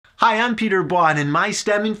Hi, I'm Peter Baugh, and in my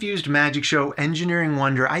STEM-infused magic show, Engineering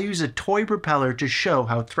Wonder, I use a toy propeller to show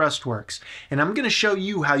how thrust works. And I'm going to show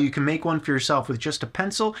you how you can make one for yourself with just a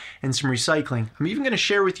pencil and some recycling. I'm even going to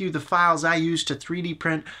share with you the files I use to 3D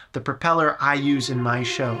print the propeller I use in my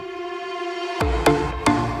show.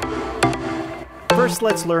 First,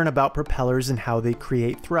 let's learn about propellers and how they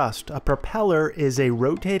create thrust. A propeller is a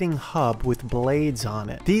rotating hub with blades on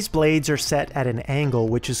it. These blades are set at an angle,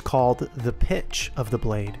 which is called the pitch of the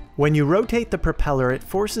blade. When you rotate the propeller, it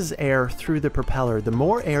forces air through the propeller. The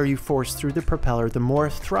more air you force through the propeller, the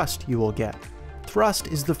more thrust you will get. Thrust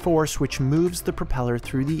is the force which moves the propeller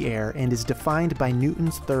through the air and is defined by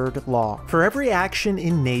Newton's third law. For every action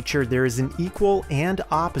in nature, there is an equal and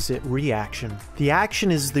opposite reaction. The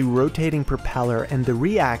action is the rotating propeller, and the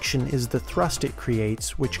reaction is the thrust it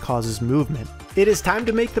creates, which causes movement. It is time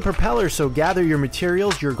to make the propeller, so gather your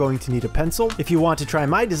materials. You're going to need a pencil. If you want to try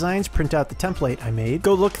my designs, print out the template I made.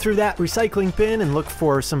 Go look through that recycling bin and look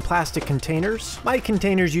for some plastic containers. My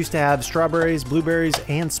containers used to have strawberries, blueberries,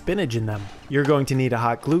 and spinach in them. You're going to need a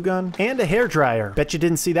hot glue gun and a hairdryer. Bet you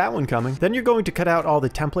didn't see that one coming. Then you're going to cut out all the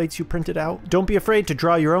templates you printed out. Don't be afraid to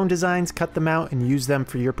draw your own designs, cut them out, and use them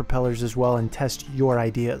for your propellers as well, and test your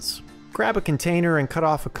ideas. Grab a container and cut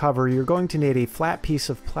off a cover. You're going to need a flat piece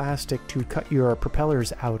of plastic to cut your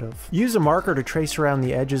propellers out of. Use a marker to trace around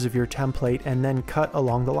the edges of your template and then cut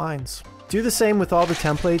along the lines. Do the same with all the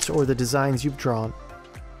templates or the designs you've drawn.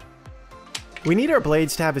 We need our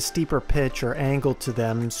blades to have a steeper pitch or angle to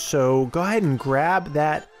them, so go ahead and grab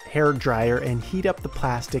that hair dryer and heat up the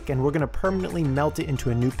plastic, and we're going to permanently melt it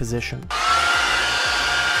into a new position.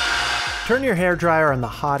 Turn your hair dryer on the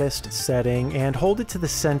hottest setting and hold it to the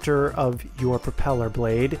center of your propeller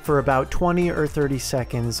blade for about 20 or 30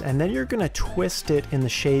 seconds, and then you're going to twist it in the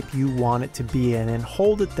shape you want it to be in and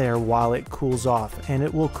hold it there while it cools off, and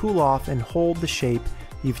it will cool off and hold the shape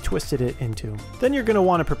you've twisted it into. Then you're going to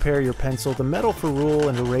want to prepare your pencil. The metal for rule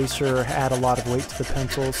and eraser add a lot of weight to the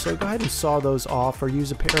pencil, so go ahead and saw those off or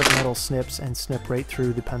use a pair of metal snips and snip right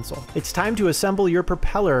through the pencil. It's time to assemble your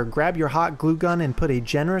propeller. Grab your hot glue gun and put a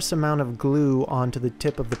generous amount of glue onto the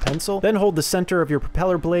tip of the pencil. Then hold the center of your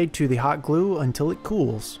propeller blade to the hot glue until it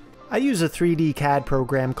cools. I use a 3D CAD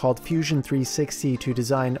program called Fusion 360 to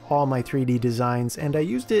design all my 3D designs, and I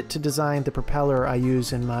used it to design the propeller I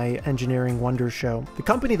use in my Engineering Wonder show. The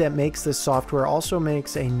company that makes this software also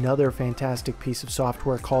makes another fantastic piece of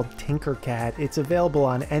software called Tinkercad. It's available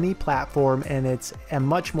on any platform, and it's a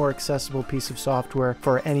much more accessible piece of software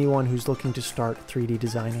for anyone who's looking to start 3D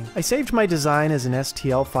designing. I saved my design as an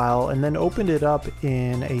STL file and then opened it up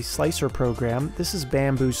in a slicer program. This is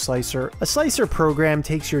Bamboo Slicer. A slicer program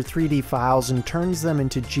takes your 3D files and turns them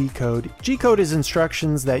into G-code. G-code is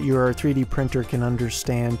instructions that your 3D printer can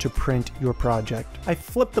understand to print your project. I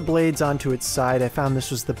flipped the blades onto its side. I found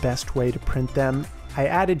this was the best way to print them. I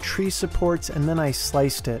added tree supports and then I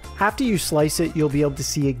sliced it. After you slice it, you'll be able to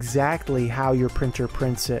see exactly how your printer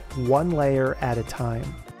prints it, one layer at a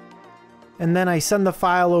time. And then I send the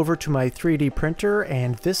file over to my 3D printer,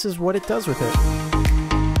 and this is what it does with it.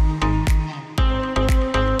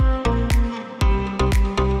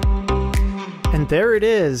 And there it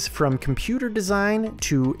is, from computer design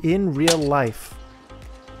to in real life.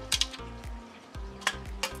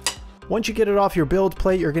 Once you get it off your build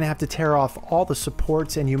plate, you're going to have to tear off all the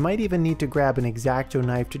supports, and you might even need to grab an X-Acto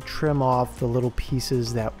knife to trim off the little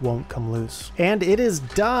pieces that won't come loose. And it is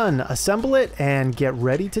done! Assemble it and get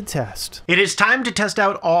ready to test. It is time to test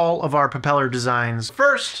out all of our propeller designs.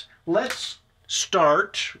 First, let's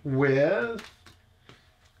start with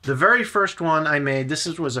the very first one I made. This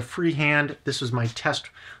was a freehand. This was my test.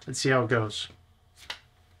 Let's see how it goes.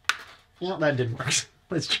 Well, that didn't work.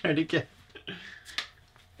 Let's try it again.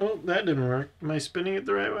 Oh, that didn't work. Am I spinning it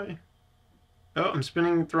the right way? Oh, I'm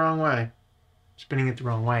spinning it the wrong way. Spinning it the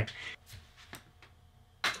wrong way.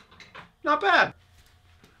 Not bad.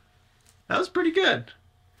 That was pretty good.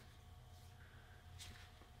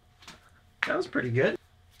 That was pretty good.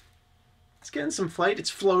 It's getting some flight. It's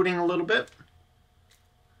floating a little bit.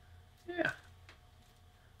 Yeah.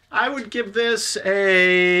 I would give this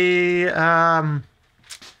a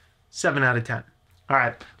 7 out of 10. All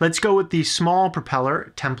right, let's go with the small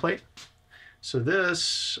propeller template. So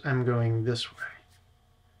this, I'm going this way.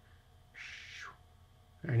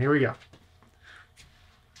 All right, here we go.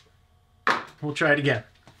 We'll try it again.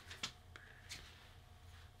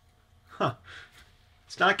 Huh.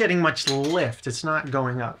 It's not getting much lift. It's not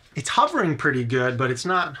going up. It's hovering pretty good, but it's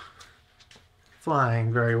not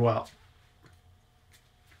flying very well.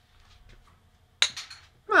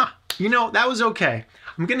 Ah, you know, that was okay.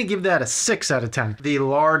 I'm going to give that a 6 out of 10. The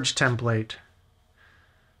large template.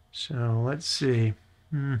 So let's see.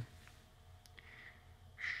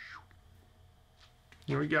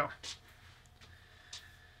 Here we go.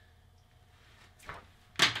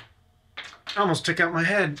 I almost took out my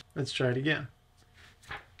head. Let's try it again.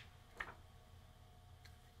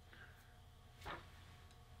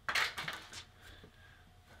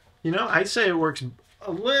 You know, I'd say it works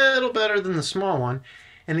a little better than the small one.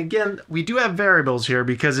 And again, we do have variables here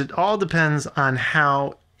because it all depends on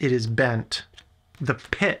how it is bent. The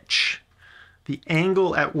pitch, the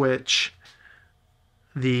angle at which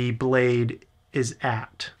the blade is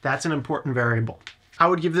at. That's an important variable. I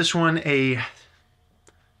would give this one a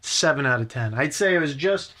 7 out of 10. I'd say it was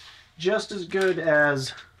just as good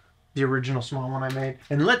as the original small one I made.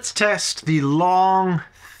 And let's test the long,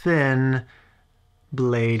 thin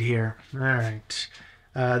blade here. All right.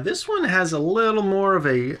 This one has a little more of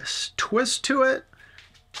a twist to it.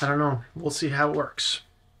 I don't know. We'll see how it works.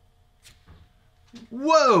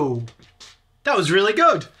 Whoa! That was really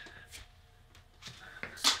good.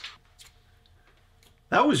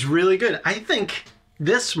 That was really good. I think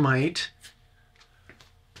this might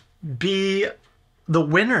be the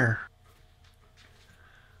winner.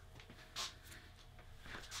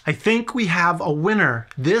 I think we have a winner.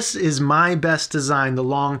 This is my best design, the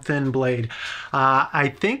long thin blade.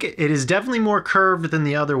 I think it is definitely more curved than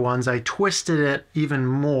the other ones. I twisted it even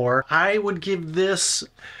more. I would give this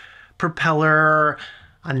propeller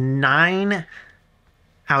a 9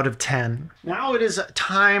 out of 10. Now it is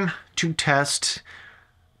time to test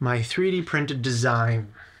my 3D printed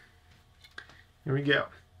design. Here we go.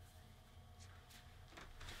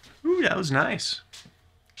 Ooh, that was nice.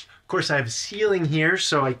 Of course, I have a ceiling here,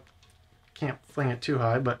 so I can't fling it too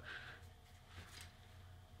high, but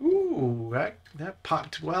ooh, that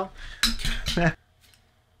popped well. That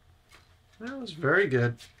was very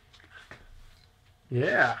good.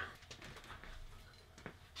 Yeah.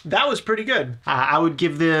 That was pretty good. I would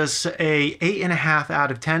give this a 8.5 out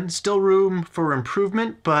of 10. Still room for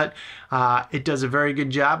improvement, but it does a very good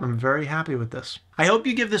job. I'm very happy with this. I hope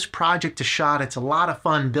you give this project a shot. It's a lot of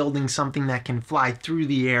fun building something that can fly through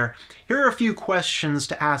the air. Here are a few questions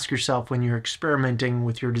to ask yourself when you're experimenting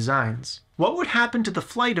with your designs. What would happen to the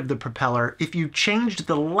flight of the propeller if you changed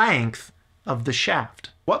the length of the shaft?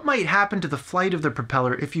 What might happen to the flight of the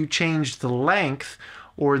propeller if you changed the length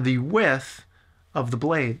or the width of the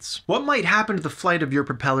blades? What might happen to the flight of your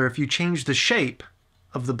propeller if you change the shape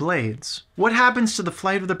of the blades? What happens to the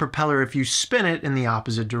flight of the propeller if you spin it in the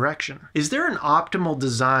opposite direction? Is there an optimal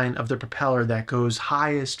design of the propeller that goes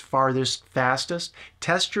highest, farthest, fastest?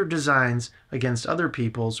 Test your designs against other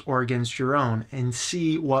people's or against your own and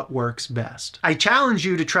see what works best. I challenge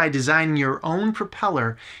you to try designing your own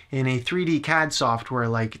propeller in a 3D CAD software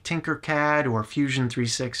like Tinkercad or Fusion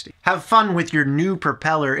 360. Have fun with your new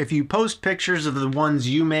propeller. If you post pictures of the ones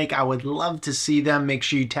you make, I would love to see them. Make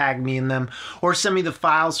sure you tag me in them or send me the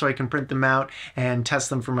files so I can print them out and test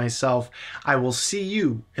them for myself. I will see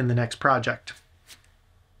you in the next project.